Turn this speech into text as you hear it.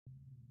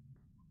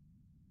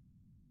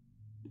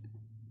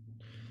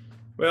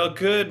Well,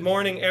 good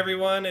morning,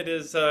 everyone. It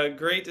is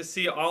great to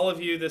see all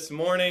of you this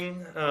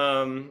morning.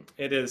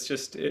 It is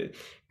just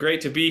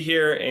great to be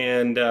here,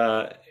 and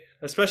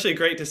especially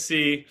great to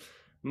see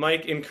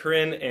Mike and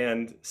Corinne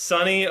and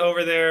Sunny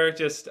over there.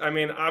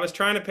 I was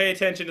trying to pay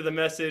attention to the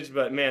message,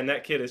 but man,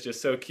 that kid is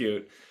just so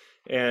cute.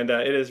 And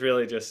it is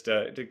really just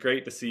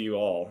great to see you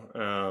all.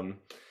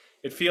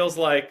 It feels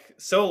like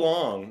so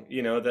long,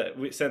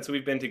 since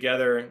we've been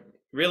together,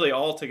 really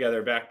all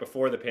together back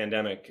before the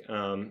pandemic,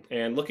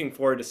 and looking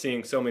forward to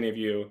seeing so many of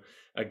you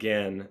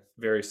again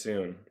very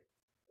soon.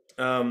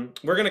 We're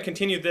going to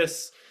continue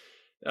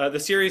the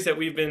series that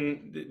we've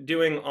been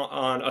doing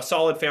on a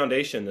solid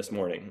foundation this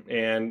morning.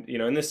 And,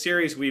 in this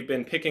series, we've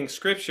been picking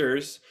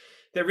scriptures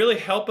that really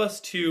help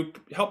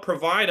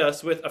provide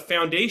us with a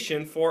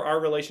foundation for our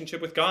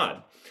relationship with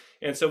God.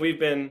 And so we've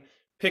been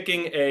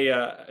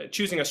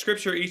choosing a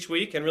scripture each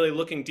week and really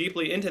looking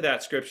deeply into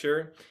that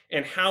scripture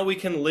and how we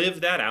can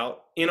live that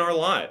out in our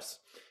lives.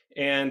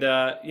 And,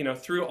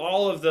 through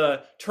all of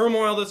the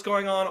turmoil that's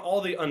going on,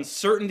 all the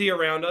uncertainty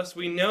around us,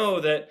 we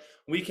know that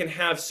we can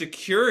have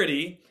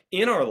security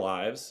in our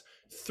lives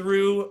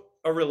through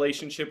a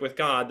relationship with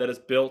God that is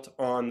built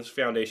on the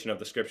foundation of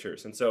the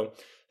scriptures. And so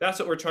that's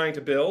what we're trying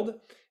to build.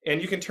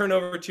 And you can turn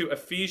over to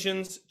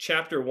Ephesians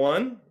chapter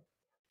 1.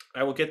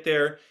 I will get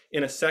there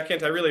in a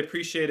second. I really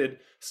appreciated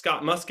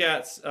Scott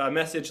Muscat's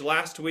message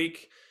last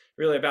week,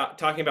 really about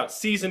talking about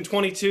season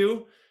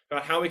 22,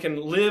 about how we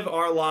can live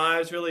our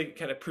lives, really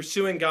kind of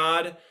pursuing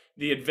God,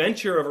 the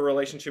adventure of a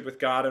relationship with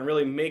God, and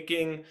really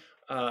making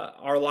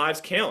our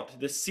lives count,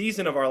 this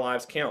season of our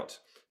lives count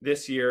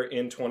this year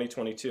in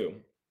 2022.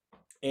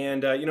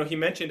 And, he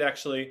mentioned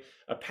actually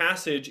a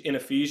passage in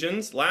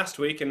Ephesians last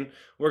week, and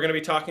we're going to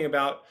be talking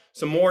about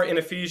some more in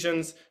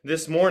Ephesians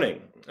this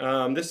morning.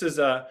 This is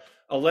a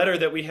letter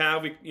that we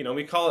have.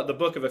 We call it the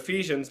book of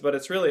Ephesians, but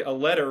it's really a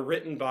letter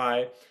written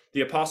by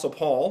the Apostle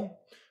Paul,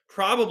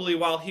 probably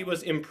while he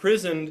was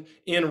imprisoned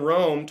in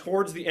Rome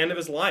towards the end of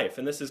his life.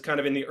 And this is kind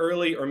of in the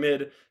early or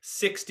mid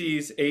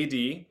 60s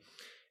AD.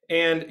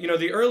 And,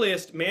 the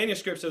earliest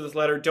manuscripts of this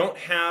letter don't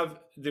have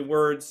the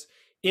words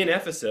in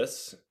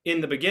Ephesus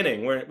in the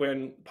beginning,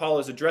 when Paul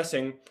is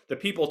addressing the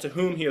people to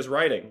whom he is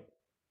writing.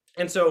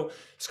 And so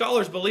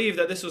scholars believe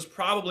that this was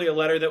probably a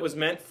letter that was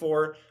meant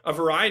for a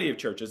variety of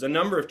churches, a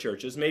number of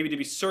churches, maybe to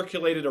be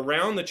circulated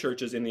around the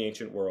churches in the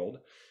ancient world,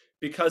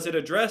 because it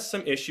addressed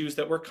some issues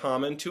that were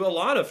common to a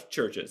lot of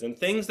churches and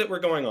things that were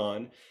going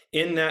on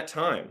in that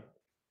time.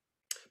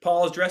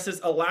 Paul addresses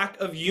a lack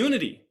of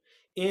unity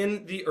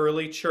in the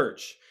early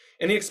church.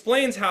 And he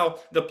explains how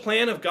the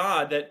plan of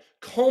God that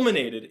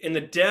culminated in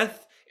the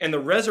death and the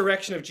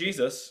resurrection of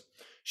Jesus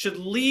should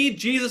lead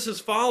Jesus's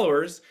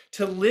followers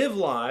to live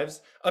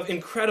lives of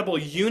incredible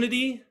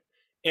unity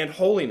and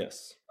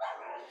holiness.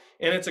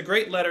 And it's a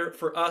great letter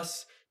for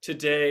us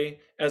today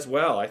as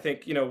well. I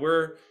think,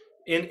 we're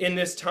in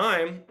this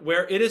time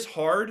where it is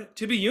hard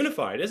to be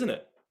unified, isn't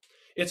it?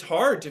 It's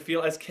hard to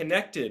feel as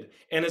connected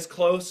and as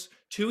close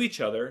to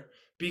each other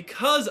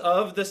because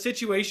of the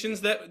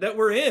situations that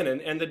we're in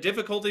and the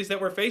difficulties that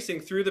we're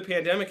facing through the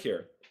pandemic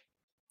here.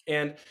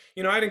 And,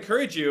 I'd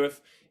encourage you,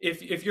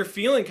 if you're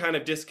feeling kind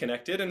of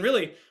disconnected, and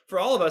really for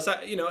all of us,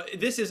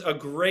 this is a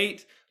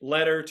great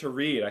letter to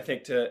read, I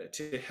think,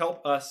 to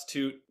help us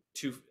to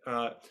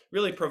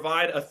really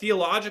provide a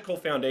theological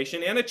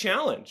foundation and a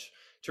challenge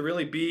to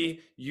really be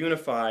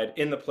unified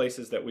in the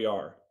places that we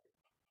are.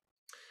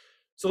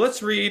 So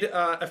let's read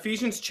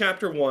Ephesians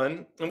chapter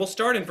 1, and we'll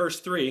start in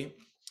verse 3.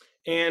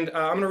 And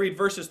I'm going to read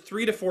verses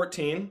 3 to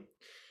 14.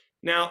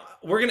 Now,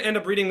 we're going to end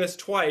up reading this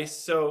twice,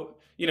 so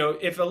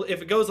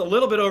if it goes a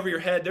little bit over your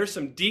head, there's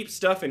some deep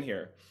stuff in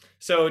here.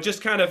 So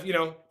just kind of,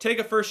 take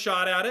a first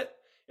shot at it,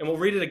 and we'll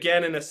read it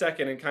again in a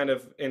second and kind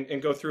of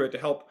and go through it to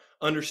help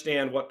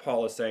understand what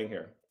Paul is saying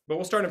here. But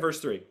we'll start in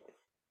verse 3.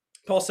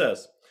 Paul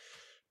says,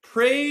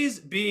 "Praise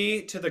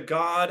be to the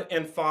God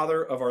and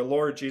Father of our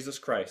Lord Jesus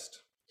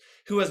Christ,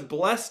 who has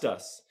blessed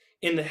us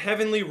in the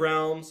heavenly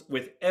realms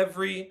with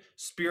every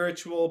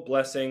spiritual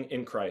blessing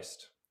in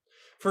Christ.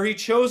 For he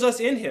chose us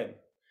in him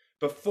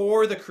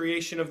before the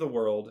creation of the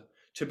world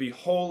to be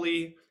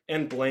holy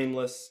and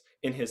blameless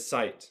in his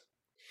sight.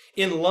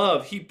 In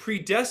love, he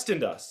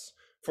predestined us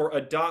for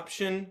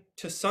adoption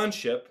to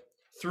sonship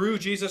through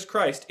Jesus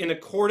Christ in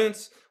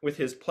accordance with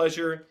his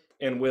pleasure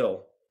and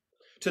will,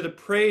 to the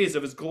praise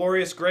of his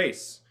glorious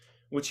grace,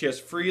 which he has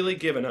freely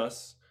given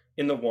us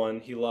in the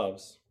one he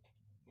loves.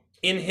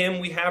 In him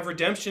we have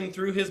redemption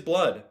through his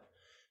blood,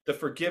 the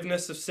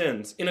forgiveness of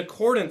sins, in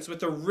accordance with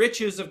the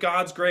riches of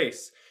God's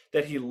grace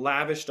that he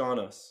lavished on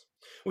us.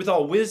 With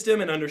all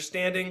wisdom and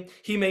understanding,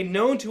 he made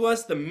known to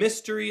us the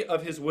mystery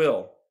of his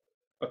will,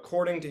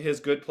 according to his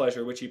good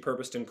pleasure, which he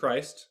purposed in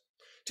Christ,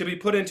 to be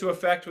put into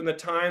effect when the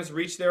times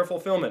reach their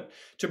fulfillment,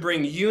 to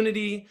bring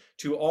unity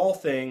to all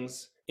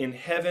things in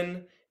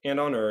heaven and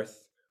on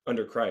earth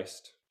under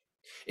Christ.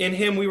 In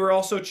him we were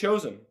also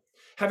chosen,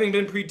 having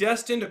been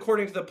predestined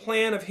according to the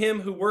plan of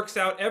him who works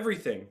out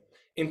everything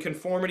in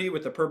conformity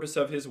with the purpose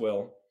of his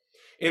will,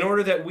 in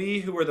order that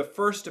we who were the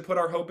first to put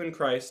our hope in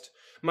Christ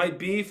might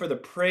be for the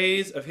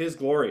praise of his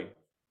glory.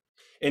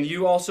 And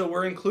you also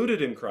were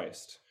included in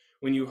Christ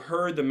when you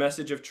heard the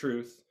message of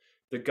truth,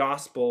 the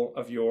gospel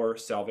of your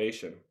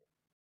salvation.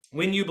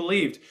 When you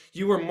believed,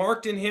 you were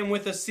marked in him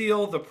with a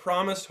seal, the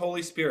promised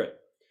Holy Spirit,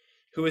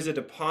 who is a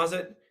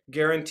deposit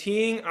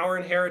guaranteeing our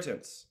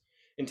inheritance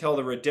until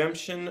the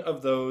redemption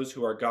of those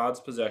who are God's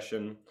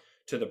possession,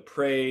 to the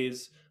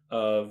praise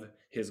of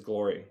his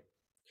glory.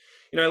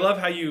 I love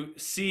how you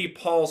see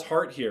Paul's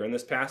heart here in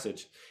this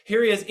passage.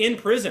 Here he is in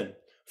prison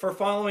for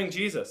following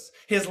Jesus,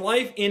 his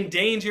life in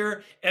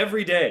danger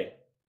every day.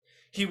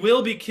 He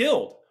will be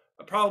killed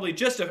probably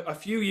just a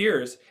few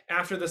years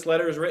after this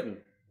letter is written.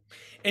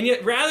 And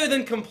yet, rather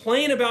than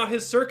complain about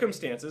his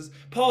circumstances,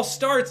 Paul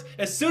starts,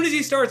 as soon as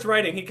he starts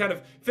writing, he kind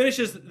of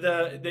finishes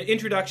the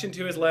introduction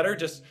to his letter,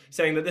 just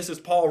saying that this is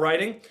Paul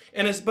writing.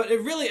 But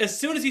really, as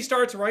soon as he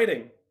starts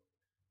writing,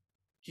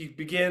 he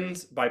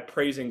begins by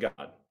praising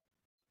God.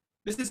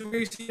 This is where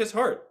you see his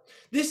heart.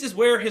 This is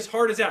where his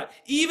heart is at.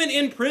 Even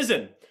in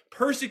prison,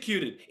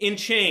 persecuted, in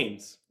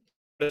chains,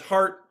 his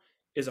heart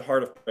is a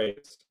heart of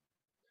praise.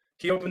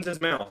 He opens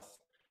his mouth.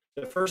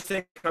 The first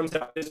thing that comes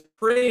out is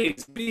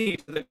praise be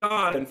to the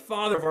God and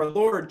Father of our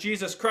Lord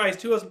Jesus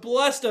Christ, who has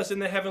blessed us in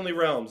the heavenly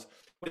realms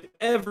with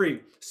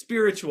every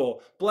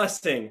spiritual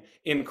blessing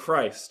in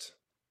Christ.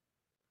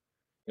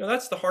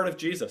 That's the heart of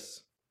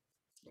Jesus.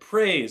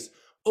 Praise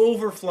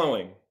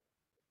overflowing,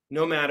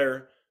 no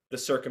matter the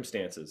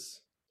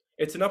circumstances.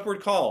 It's an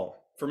upward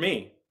call for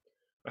me.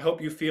 I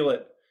hope you feel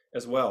it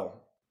as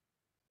well.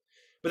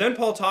 But then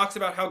Paul talks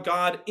about how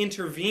God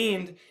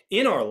intervened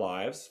in our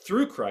lives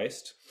through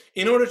Christ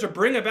in order to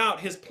bring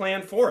about his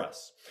plan for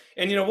us.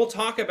 And, we'll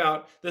talk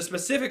about the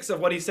specifics of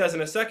what he says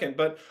in a second,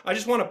 but I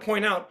just want to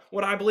point out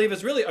what I believe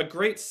is really a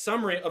great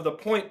summary of the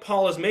point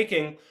Paul is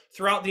making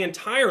throughout the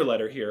entire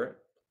letter here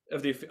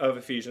of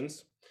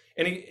Ephesians.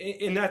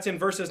 And that's in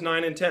verses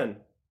 9 and 10.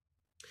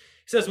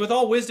 He says, with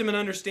all wisdom and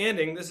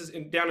understanding, this is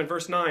down in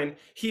verse 9,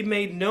 he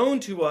made known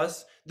to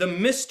us the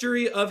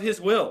mystery of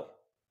his will,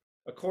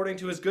 according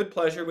to his good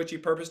pleasure, which he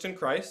purposed in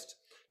Christ,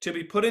 to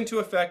be put into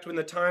effect when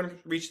the time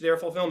reached their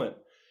fulfillment.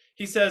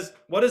 He says,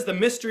 what is the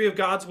mystery of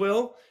God's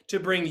will? To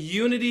bring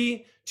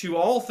unity to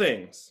all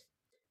things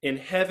in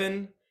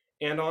heaven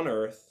and on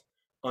earth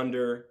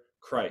under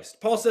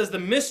Christ. Paul says the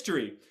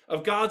mystery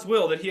of God's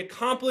will that he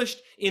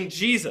accomplished in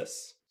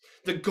Jesus,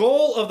 the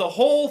goal of the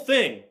whole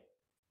thing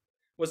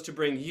was to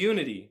bring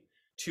unity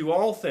to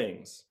all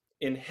things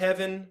in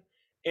heaven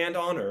and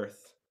on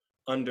earth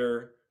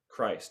under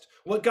Christ.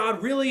 What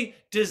God really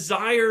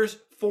desires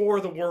for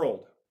the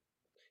world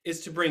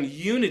is to bring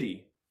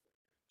unity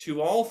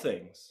to all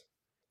things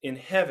in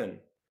heaven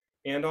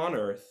and on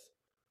earth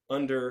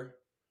under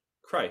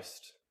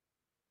Christ.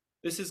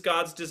 This is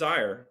God's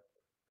desire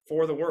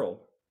for the world.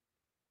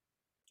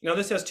 Now,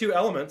 this has two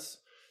elements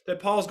that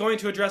Paul is going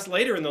to address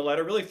later in the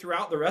letter, really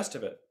throughout the rest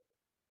of it,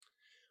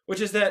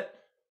 which is that,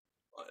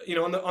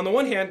 on the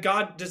one hand,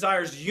 God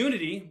desires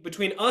unity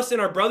between us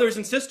and our brothers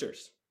and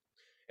sisters.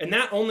 And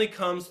that only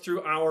comes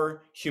through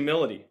our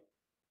humility.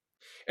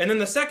 And then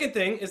the second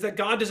thing is that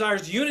God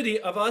desires unity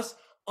of us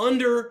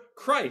under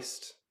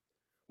Christ,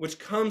 which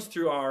comes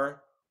through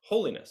our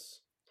holiness.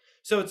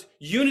 So it's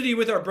unity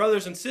with our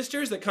brothers and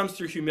sisters that comes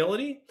through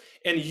humility,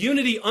 and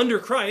unity under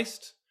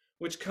Christ,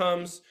 which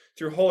comes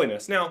through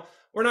holiness. Now,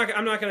 I'm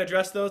not going to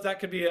address those. That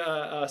could be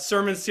a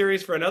sermon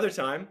series for another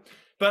time.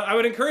 But I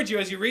would encourage you,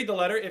 as you read the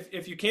letter,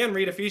 if you can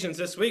read Ephesians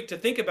this week, to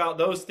think about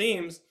those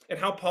themes and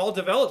how Paul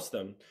develops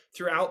them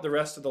throughout the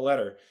rest of the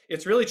letter.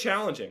 It's really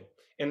challenging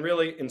and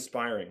really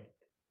inspiring.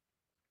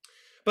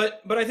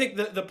 But I think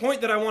the point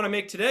that I want to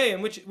make today,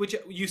 and which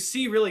you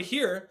see really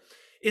here,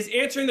 is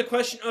answering the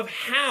question of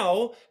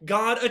how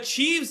God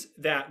achieves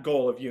that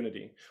goal of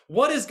unity.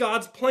 What is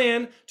God's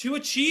plan to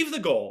achieve the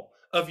goal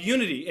of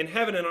unity in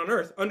heaven and on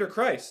earth under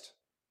Christ?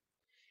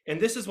 And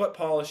this is what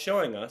Paul is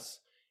showing us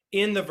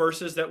in the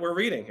verses that we're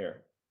reading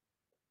here.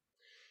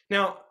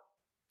 Now,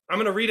 I'm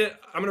going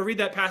to read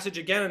that passage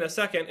again in a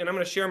second, and I'm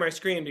going to share my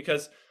screen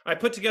because I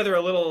put together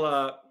a little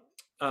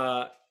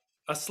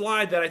a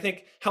slide that I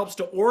think helps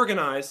to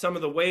organize some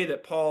of the way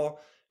that Paul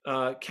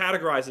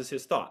categorizes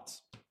his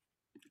thoughts.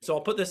 So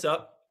I'll put this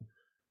up,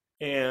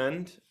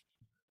 and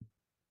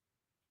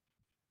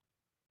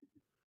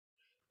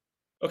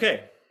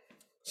okay.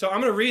 So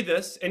I'm going to read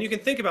this, and you can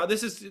think about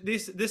this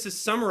is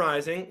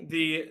summarizing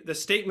the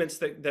statements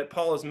that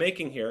Paul is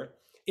making here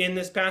in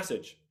this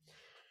passage.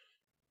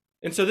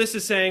 And so this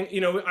is saying,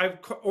 I've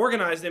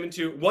organized them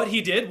into what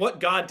he did,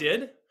 what God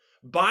did,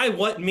 by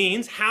what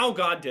means, how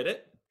God did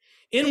it,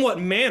 in what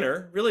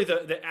manner, really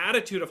the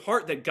attitude of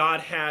heart that God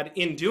had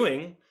in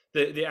doing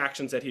the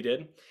actions that he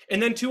did,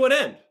 and then to what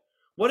end?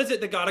 What is it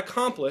that God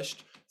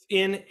accomplished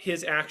in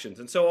his actions?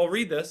 And so I'll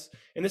read this,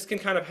 and this can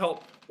kind of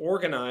help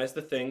organize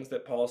the things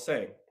that Paul is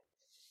saying.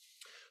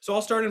 So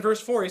I'll start in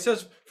verse 4. He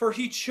says, "For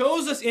he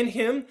chose us in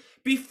him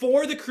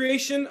before the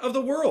creation of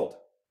the world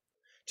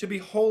to be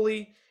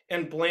holy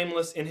and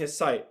blameless in his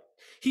sight.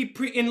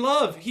 In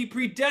love, he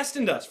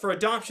predestined us for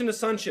adoption to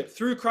sonship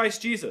through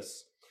Christ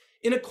Jesus,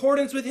 in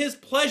accordance with his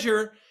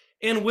pleasure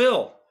and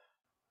will,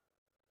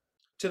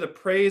 to the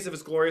praise of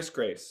his glorious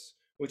grace,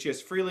 which he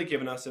has freely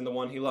given us in the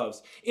one he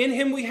loves. In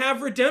him we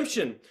have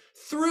redemption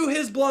through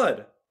his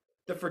blood,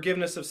 the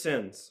forgiveness of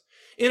sins,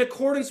 in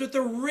accordance with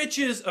the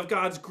riches of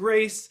God's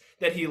grace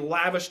that he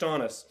lavished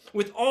on us,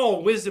 with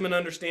all wisdom and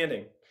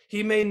understanding.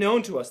 He made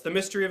known to us the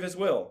mystery of his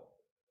will,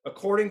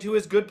 according to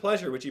his good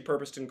pleasure, which he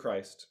purposed in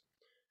Christ,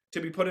 to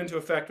be put into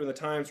effect when the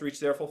times reach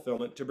their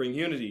fulfillment, to bring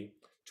unity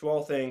to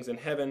all things in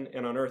heaven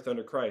and on earth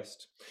under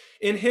Christ.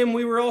 In him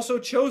we were also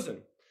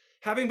chosen,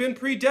 having been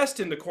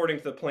predestined according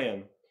to the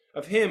plan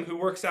of him who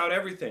works out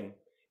everything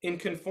in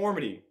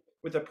conformity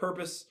with the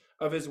purpose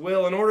of his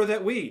will, in order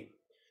that we,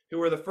 who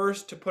were the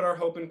first to put our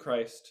hope in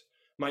Christ,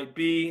 might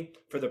be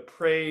for the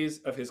praise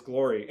of his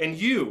glory. And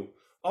you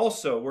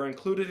also were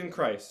included in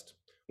Christ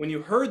when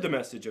you heard the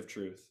message of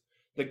truth,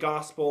 the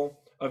gospel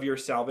of your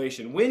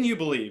salvation. When you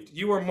believed,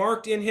 you were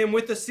marked in him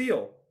with the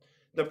seal,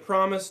 the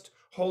promised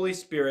Holy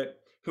Spirit,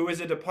 who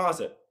is a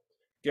deposit,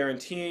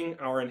 guaranteeing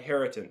our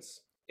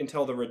inheritance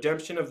until the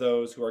redemption of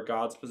those who are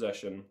God's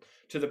possession,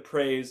 to the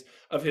praise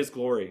of his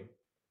glory.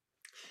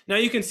 Now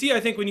you can see, I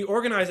think, when you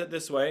organize it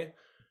this way,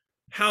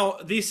 how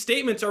these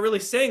statements are really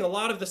saying a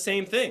lot of the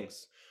same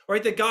things,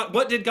 right? That God,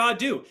 what did God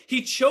do?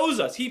 He chose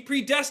us. He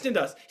predestined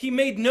us. He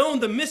made known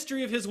the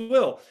mystery of his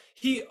will.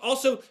 He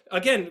also,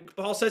 again,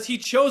 Paul says he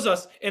chose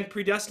us and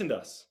predestined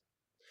us.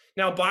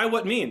 Now, by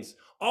what means?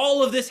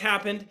 All of this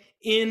happened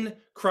in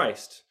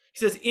Christ. He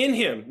says in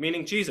him,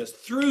 meaning Jesus,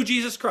 through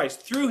Jesus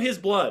Christ, through his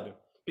blood,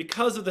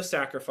 because of the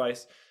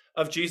sacrifice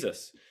of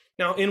Jesus.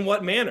 Now, in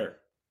what manner?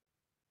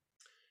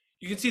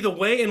 You can see the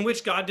way in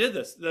which God did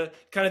this, the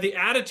kind of the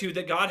attitude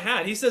that God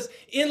had. He says,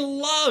 in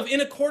love, in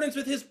accordance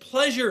with his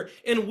pleasure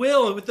and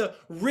will, with the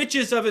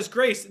riches of his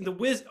grace, and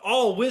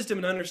all wisdom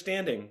and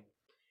understanding.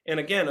 And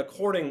again,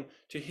 according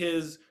to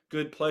his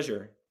good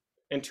pleasure.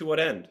 And to what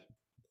end?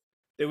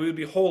 That we would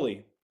be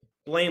holy,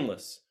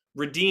 blameless,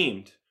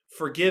 redeemed,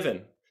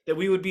 forgiven, that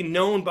we would be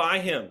known by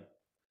him,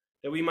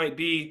 that we might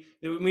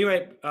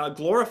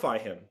glorify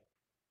him,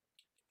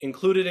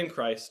 included in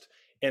Christ,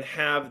 and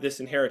have this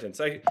inheritance.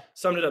 I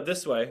summed it up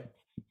this way,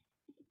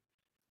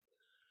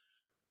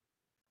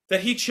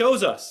 that he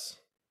chose us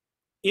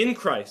in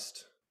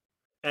Christ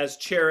as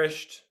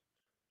cherished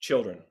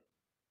children.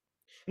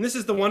 And this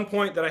is the one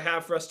point that I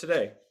have for us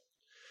today,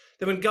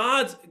 that when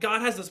God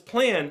has this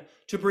plan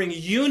to bring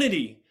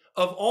unity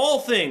of all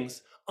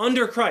things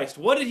under Christ,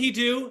 what did he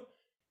do?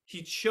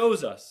 He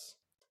chose us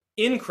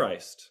in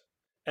Christ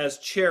as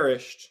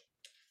cherished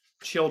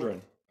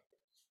children.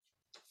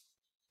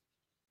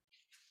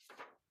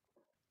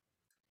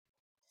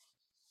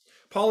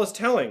 Paul is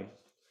telling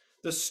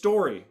the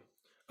story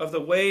of the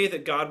way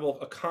that God will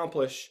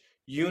accomplish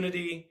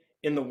unity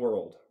in the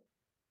world.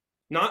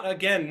 Not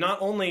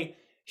only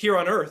here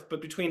on earth,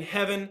 but between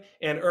heaven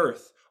and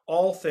earth,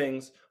 all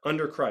things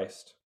under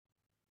Christ.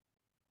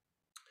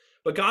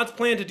 But God's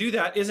plan to do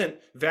that isn't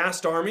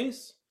vast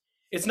armies.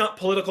 It's not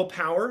political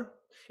power.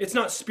 It's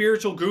not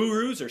spiritual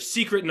gurus or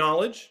secret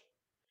knowledge.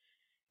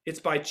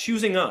 It's by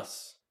choosing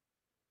us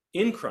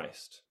in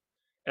Christ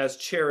as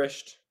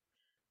cherished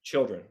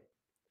children.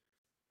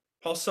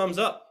 Paul sums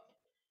up.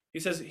 He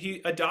says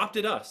he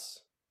adopted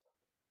us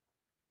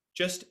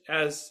just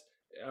as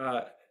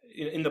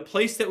in the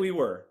place that we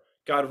were.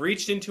 God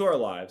reached into our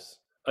lives,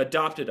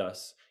 adopted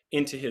us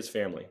into his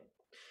family.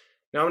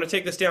 Now I'm going to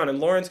take this down, and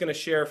Lauren's going to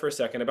share for a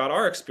second about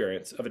our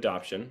experience of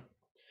adoption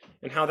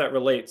and how that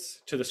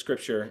relates to the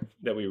scripture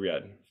that we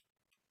read.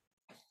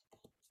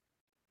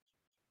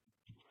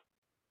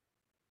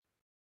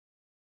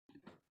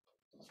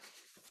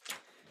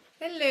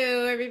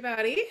 Hello,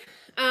 everybody.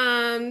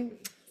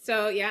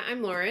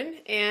 I'm Lauren,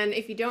 and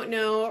if you don't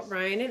know,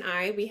 Ryan and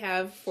I, we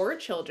have 4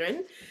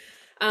 children.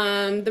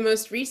 The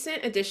most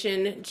recent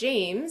addition,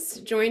 James,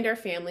 joined our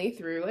family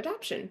through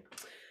adoption.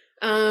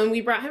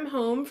 We brought him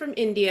home from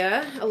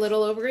India a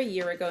little over a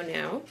year ago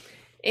now,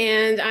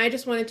 and I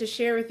just wanted to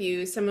share with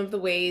you some of the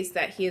ways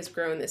that he has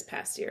grown this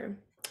past year.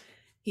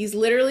 He's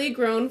literally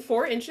grown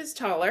 4 inches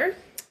taller.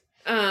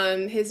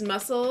 His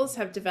muscles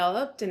have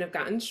developed and have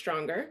gotten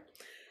stronger.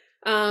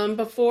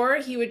 Before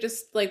he would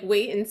just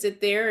wait and sit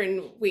there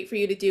and wait for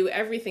you to do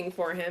everything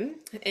for him.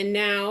 And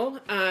now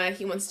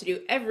he wants to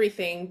do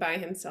everything by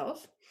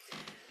himself.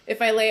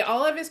 If I lay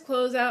all of his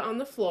clothes out on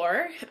the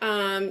floor,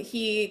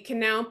 he can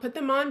now put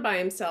them on by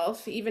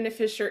himself, even if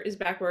his shirt is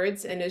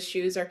backwards and his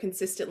shoes are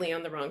consistently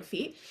on the wrong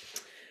feet.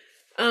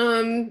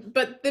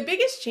 But the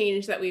biggest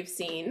change that we've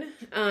seen,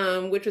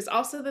 which was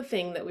also the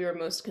thing that we were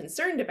most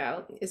concerned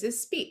about, is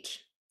his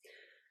speech.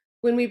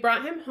 When we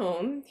brought him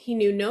home, he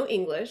knew no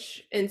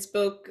English and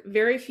spoke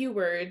very few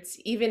words,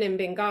 even in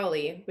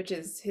Bengali, which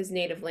is his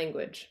native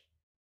language.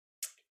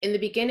 In the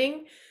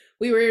beginning,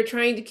 we were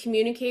trying to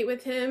communicate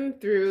with him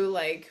through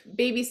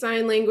baby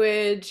sign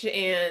language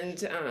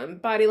and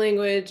body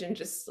language and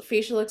just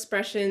facial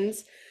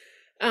expressions.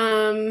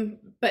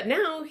 But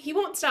now he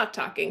won't stop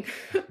talking.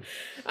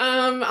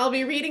 I'll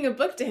be reading a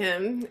book to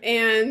him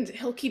and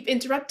he'll keep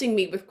interrupting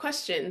me with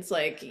questions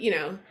like,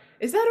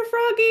 is that a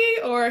froggy?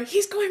 Or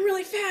he's going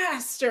really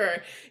fast,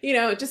 or,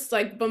 just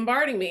like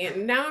bombarding me.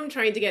 And now I'm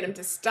trying to get him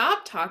to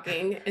stop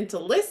talking and to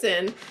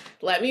listen.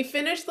 Let me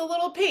finish the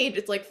little page.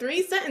 It's like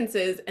 3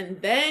 sentences,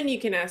 and then you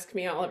can ask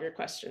me all of your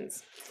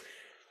questions.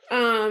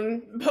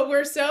 But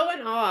we're so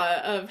in awe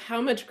of how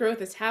much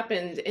growth has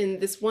happened in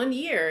this 1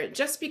 year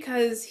just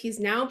because he's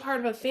now part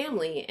of a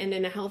family and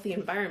in a healthy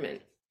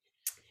environment.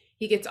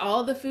 He gets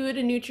all the food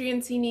and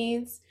nutrients he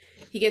needs.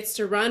 He gets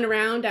to run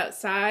around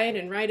outside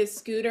and ride his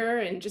scooter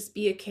and just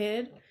be a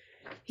kid.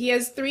 He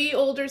has 3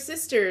 older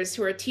sisters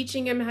who are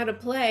teaching him how to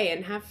play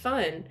and have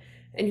fun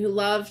and who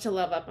love to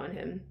love up on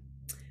him.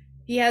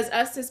 He has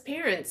us as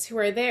parents who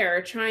are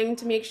there trying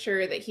to make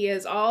sure that he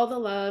has all the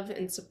love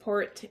and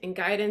support and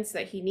guidance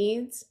that he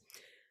needs,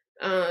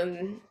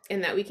 and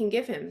that we can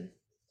give him.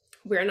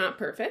 We're not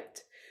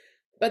perfect,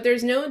 but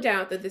there's no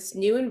doubt that this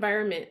new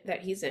environment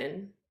that he's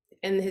in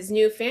and his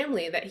new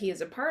family that he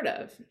is a part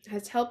of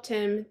has helped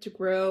him to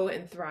grow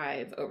and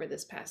thrive over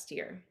this past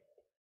year.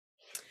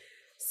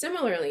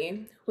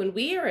 Similarly, when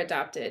we are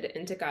adopted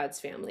into God's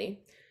family,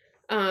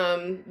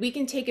 we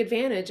can take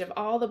advantage of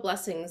all the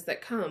blessings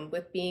that come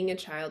with being a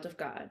child of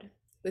God,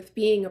 with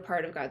being a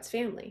part of God's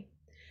family.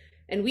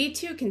 And we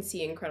too can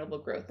see incredible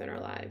growth in our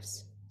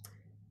lives.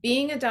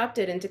 Being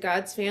adopted into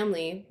God's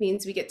family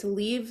means we get to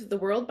leave the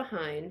world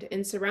behind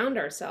and surround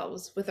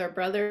ourselves with our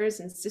brothers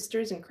and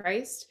sisters in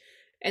Christ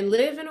and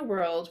live in a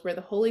world where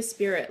the Holy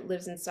Spirit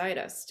lives inside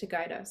us to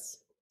guide us.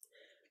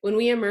 When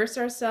we immerse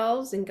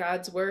ourselves in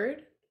God's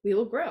word, we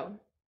will grow.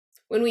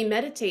 When we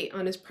meditate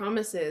on his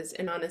promises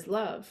and on his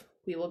love,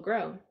 we will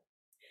grow.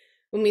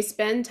 When we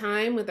spend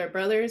time with our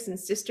brothers and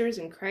sisters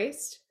in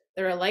Christ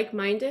that are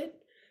like-minded,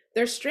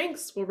 their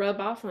strengths will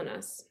rub off on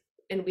us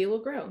and we will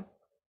grow.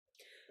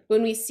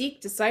 When we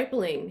seek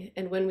discipling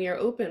and when we are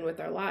open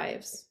with our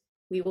lives,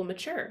 we will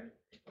mature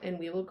and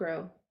we will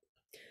grow.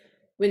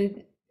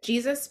 When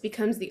Jesus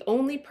becomes the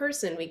only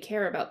person we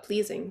care about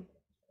pleasing,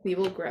 we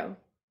will grow.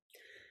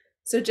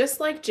 So just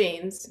like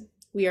James,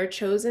 we are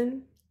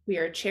chosen, we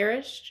are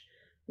cherished,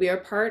 we are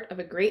part of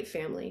a great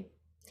family.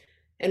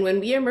 And when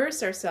we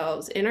immerse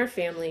ourselves in our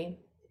family,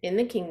 in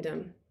the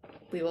kingdom,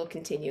 we will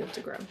continue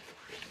to grow.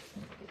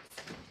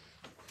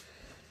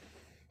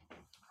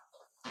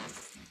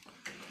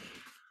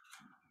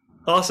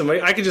 Awesome.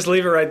 I could just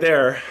leave it right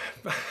there.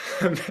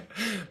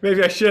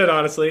 Maybe I should,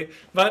 honestly,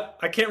 but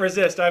I can't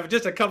resist. I have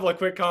just a couple of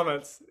quick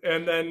comments,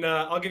 and then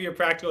I'll give you a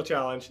practical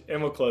challenge,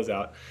 and we'll close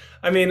out.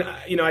 I mean,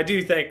 I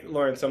do thank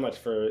Lauren so much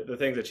for the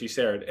things that she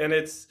shared, and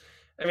it's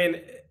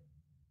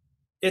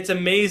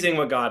amazing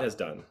what God has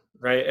done,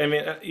 right? I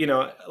mean,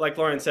 like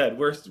Lauren said,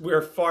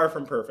 we're far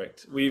from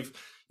perfect. We've,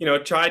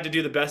 tried to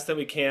do the best that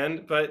we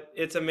can, but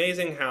it's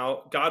amazing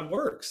how God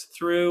works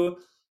through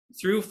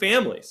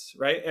families,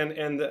 right?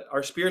 And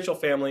our spiritual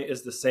family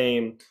is the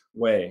same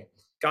way.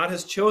 God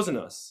has chosen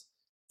us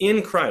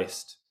in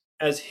Christ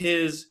as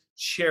his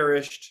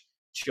cherished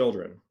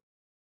children.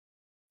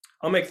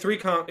 I'll make 3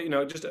 comments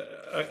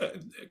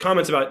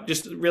about,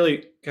 just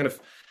really kind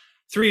of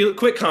 3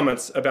 quick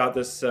comments about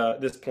this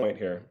point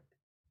here.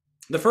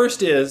 The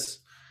first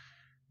is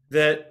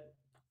that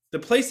the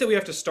place that we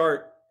have to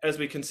start as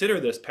we consider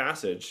this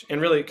passage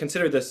and really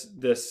consider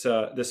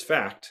this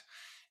fact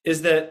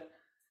is that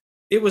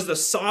it was the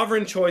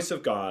sovereign choice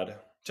of God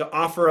to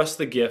offer us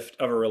the gift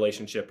of a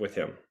relationship with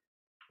him.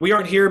 We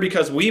aren't here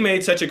because we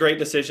made such a great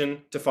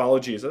decision to follow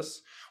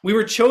Jesus. We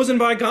were chosen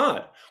by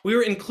God. We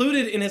were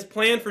included in his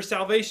plan for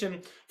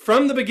salvation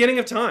from the beginning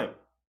of time.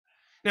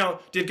 Now,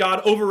 did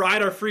God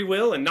override our free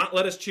will and not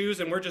let us choose,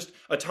 and we're just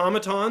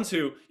automatons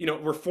who,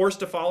 were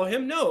forced to follow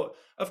him? No,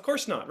 of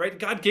course not, right?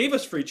 God gave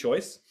us free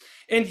choice,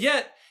 and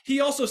yet he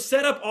also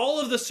set up all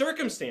of the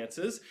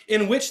circumstances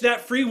in which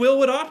that free will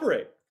would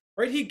operate.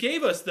 Right? He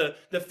gave us the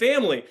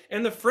family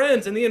and the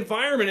friends and the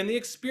environment and the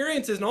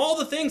experiences and all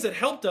the things that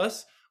helped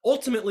us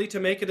ultimately to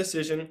make a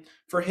decision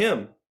for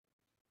him.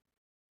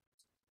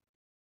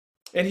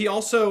 And he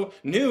also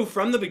knew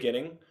from the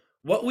beginning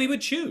what we would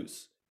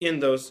choose in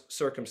those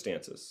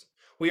circumstances.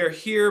 We are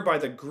here by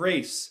the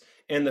grace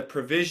and the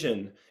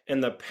provision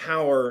and the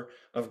power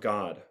of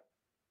God.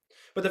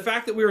 But the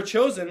fact that we were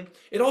chosen,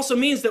 it also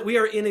means that we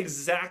are in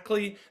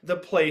exactly the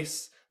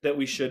place that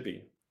we should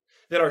be.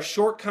 That our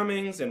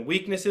shortcomings and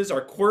weaknesses,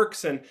 our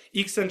quirks and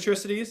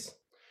eccentricities,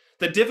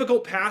 the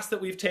difficult paths that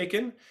we've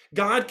taken,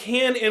 God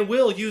can and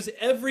will use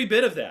every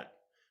bit of that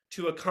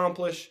to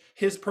accomplish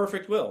his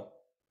perfect will.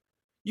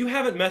 You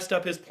haven't messed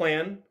up his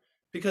plan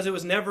because it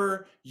was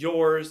never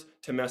yours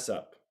to mess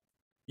up.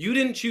 You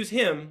didn't choose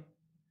him,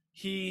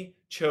 he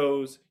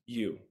chose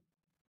you.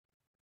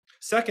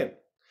 Second,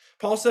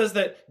 Paul says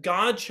that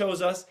God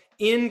chose us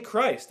in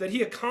Christ, that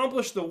he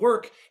accomplished the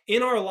work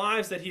in our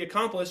lives that he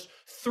accomplished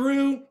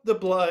through the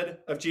blood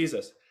of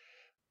Jesus.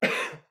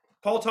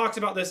 Paul talks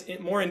about this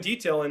more in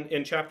detail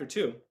in chapter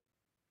 2.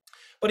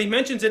 but he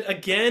mentions it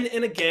again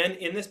and again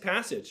in this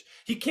passage.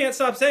 He can't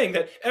stop saying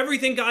that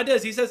everything God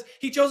does, he says,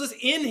 he chose us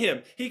in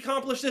him. He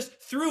accomplished this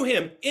through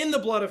him in the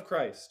blood of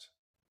Christ.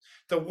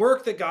 The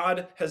work that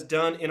God has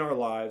done in our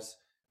lives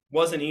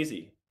wasn't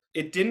easy.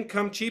 It didn't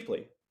come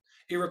cheaply.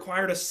 It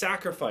required a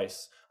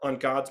sacrifice on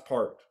God's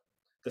part,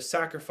 the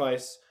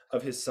sacrifice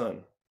of his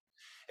son.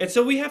 And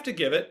so we have to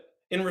give it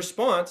in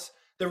response,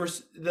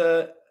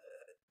 a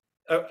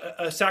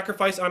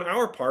sacrifice on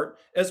our part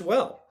as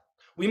well.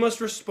 We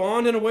must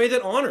respond in a way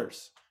that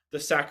honors the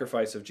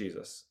sacrifice of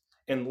Jesus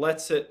and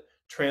lets it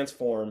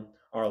transform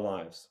our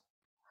lives.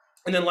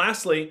 And then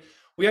lastly,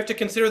 we have to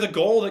consider the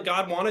goal that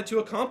God wanted to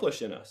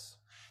accomplish in us.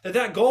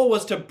 That goal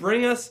was to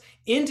bring us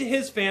into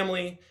his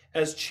family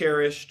as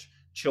cherished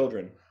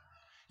children.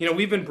 You know,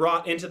 we've been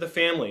brought into the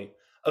family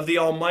of the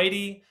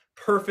almighty,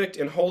 perfect,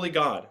 and holy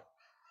God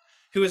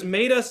who has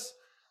made us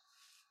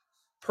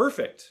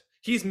perfect.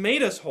 He's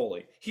made us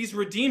holy. He's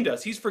redeemed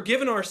us. He's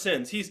forgiven our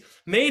sins. He's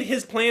made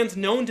his plans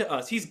known to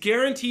us. He's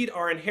guaranteed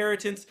our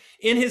inheritance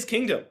in his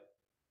kingdom.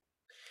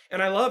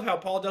 And I love how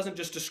Paul doesn't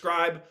just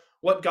describe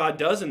what God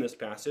does in this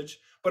passage,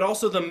 but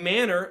also the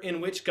manner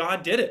in which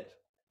God did it.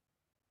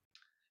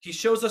 He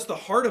shows us the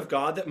heart of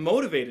God that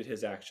motivated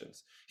his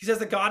actions. He says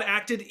that God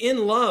acted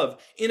in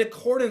love, in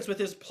accordance with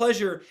his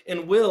pleasure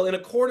and will, in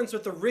accordance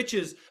with the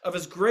riches of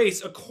his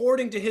grace,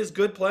 according to his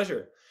good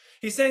pleasure.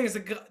 He's saying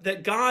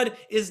that God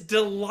is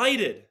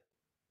delighted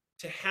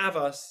to have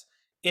us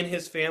in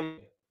his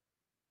family.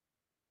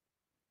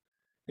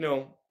 You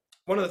know,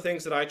 one of the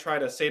things that I try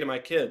to say to my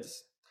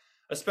kids,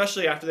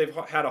 especially after they've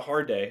had a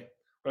hard day,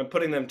 when I'm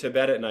putting them to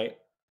bed at night,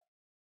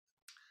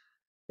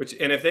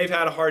 and if they've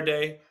had a hard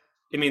day,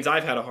 it means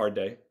I've had a hard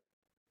day.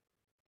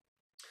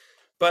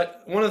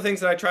 But one of the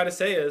things that I try to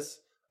say is,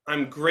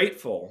 I'm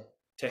grateful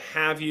to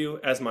have you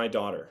as my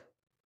daughter.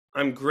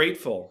 I'm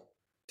grateful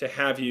to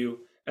have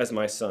you as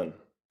my son.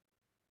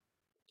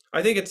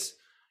 I think it's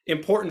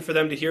important for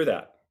them to hear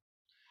that.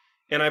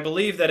 And I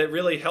believe that it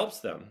really helps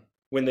them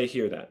when they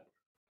hear that.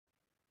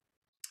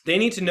 They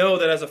need to know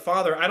that as a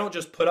father, I don't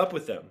just put up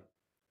with them,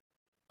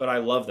 but I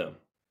love them.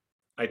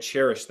 I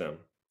cherish them.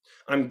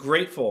 I'm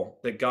grateful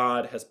that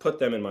God has put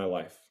them in my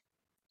life.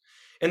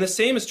 And the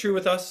same is true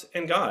with us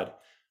and God.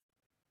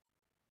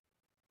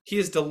 He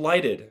is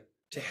delighted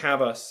to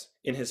have us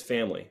in his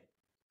family.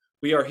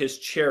 We are his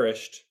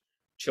cherished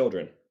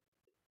children.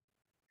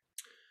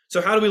 So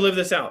how do we live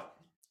this out?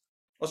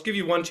 Let's give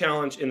you one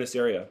challenge in this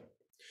area.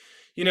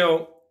 You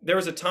know, there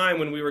was a time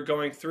when we were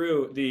going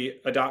through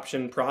the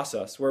adoption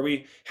process where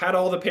we had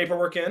all the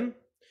paperwork in.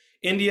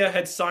 India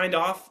had signed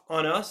off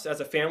on us as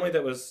a family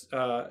that was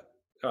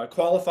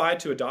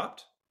qualified to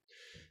adopt.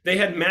 They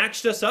had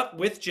matched us up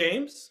with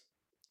James.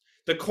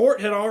 The court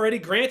had already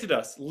granted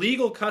us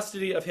legal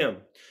custody of him.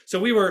 So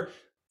we were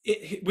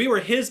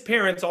his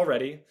parents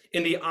already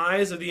in the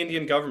eyes of the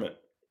Indian government.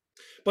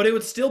 But it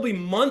would still be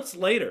months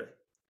later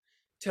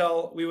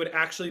till we would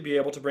actually be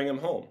able to bring him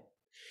home.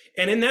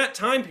 And in that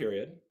time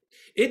period,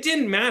 it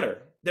didn't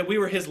matter that we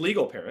were his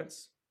legal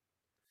parents.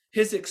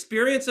 His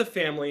experience of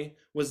family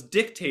was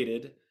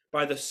dictated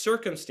by the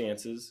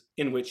circumstances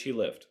in which he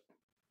lived.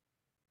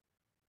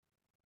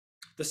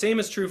 The same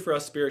is true for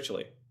us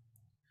spiritually.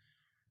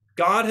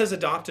 God has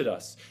adopted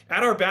us.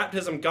 At our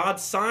baptism, God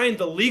signed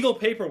the legal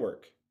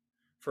paperwork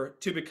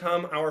to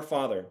become our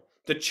father.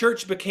 The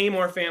church became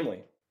our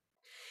family.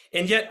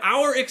 And yet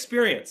our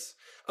experience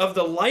of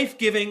the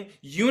life-giving,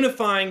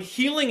 unifying,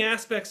 healing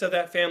aspects of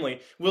that family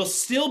will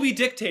still be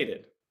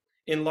dictated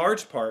in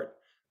large part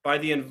by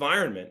the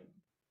environment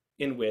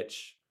in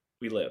which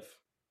we live.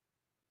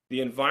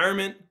 The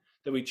environment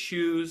that we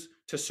choose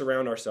to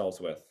surround ourselves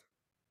with.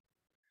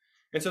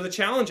 And so the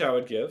challenge I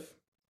would give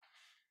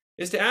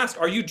is to ask,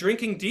 are you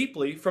drinking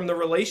deeply from the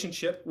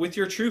relationship with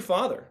your true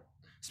father?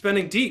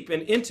 Spending deep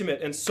and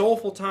intimate and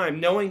soulful time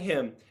knowing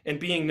him and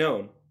being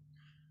known?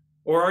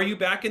 Or are you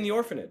back in the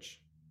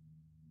orphanage,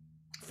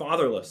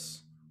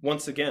 fatherless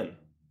once again?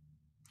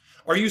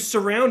 Are you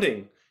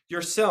surrounding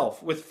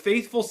yourself with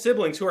faithful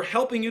siblings who are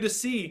helping you to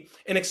see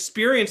and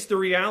experience the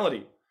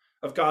reality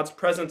of God's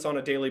presence on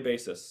a daily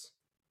basis?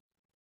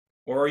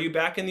 Or are you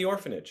back in the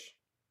orphanage,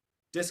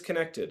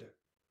 disconnected,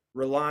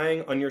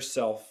 relying on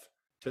yourself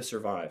to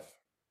survive?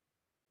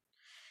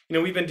 You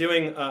know, we've been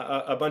doing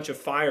a bunch of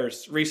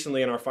fires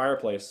recently in our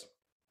fireplace.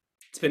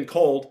 It's been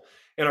cold,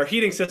 and our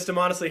heating system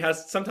honestly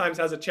sometimes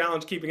has a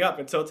challenge keeping up.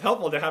 And so it's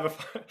helpful to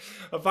have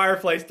a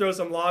fireplace, throw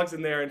some logs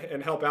in there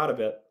and help out a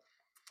bit.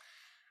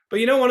 But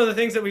you know, one of the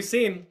things that we've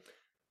seen,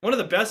 one of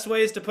the best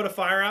ways to put a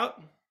fire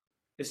out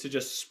is to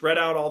just spread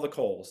out all the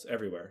coals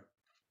everywhere.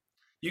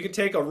 You can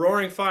take a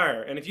roaring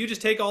fire, and if you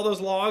just take all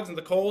those logs and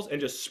the coals and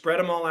just spread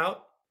them all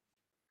out,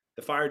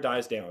 the fire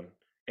dies down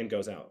and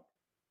goes out.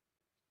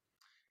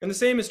 And the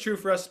same is true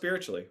for us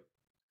spiritually.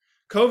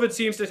 COVID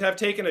seems to have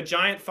taken a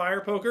giant fire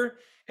poker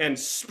and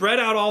spread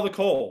out all the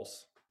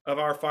coals of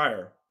our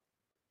fire.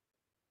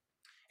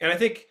 And I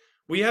think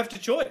we have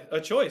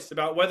a choice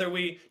about whether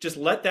we just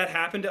let that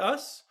happen to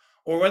us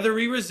or whether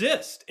we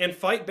resist and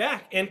fight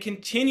back and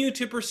continue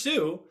to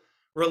pursue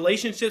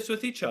relationships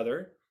with each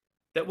other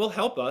that will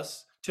help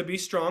us to be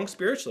strong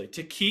spiritually,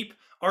 to keep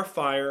our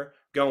fire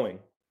going.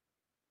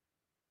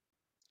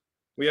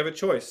 We have a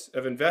choice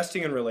of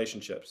investing in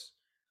relationships,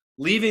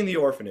 leaving the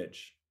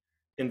orphanage,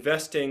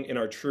 investing in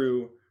our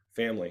true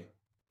family.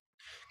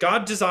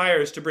 God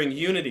desires to bring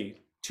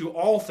unity to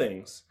all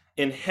things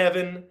in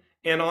heaven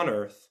and on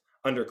earth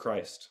under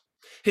Christ.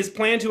 His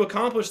plan to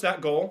accomplish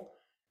that goal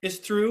is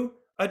through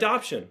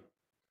adoption,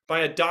 by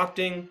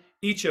adopting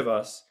each of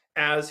us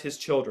as his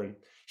children.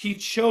 He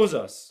chose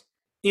us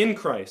in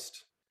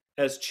Christ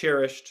as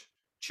cherished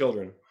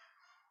children.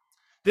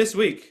 This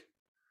week,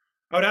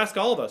 I would ask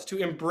all of us to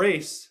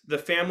embrace the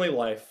family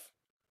life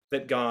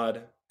that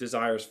God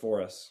desires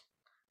for us.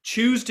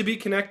 Choose to be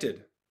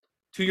connected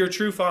to your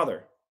true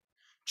Father.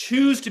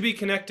 Choose to be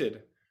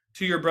connected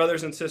to your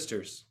brothers and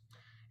sisters,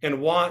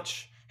 and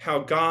watch how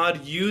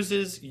God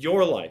uses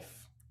your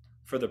life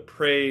for the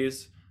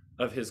praise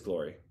of his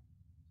glory.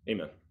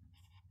 Amen.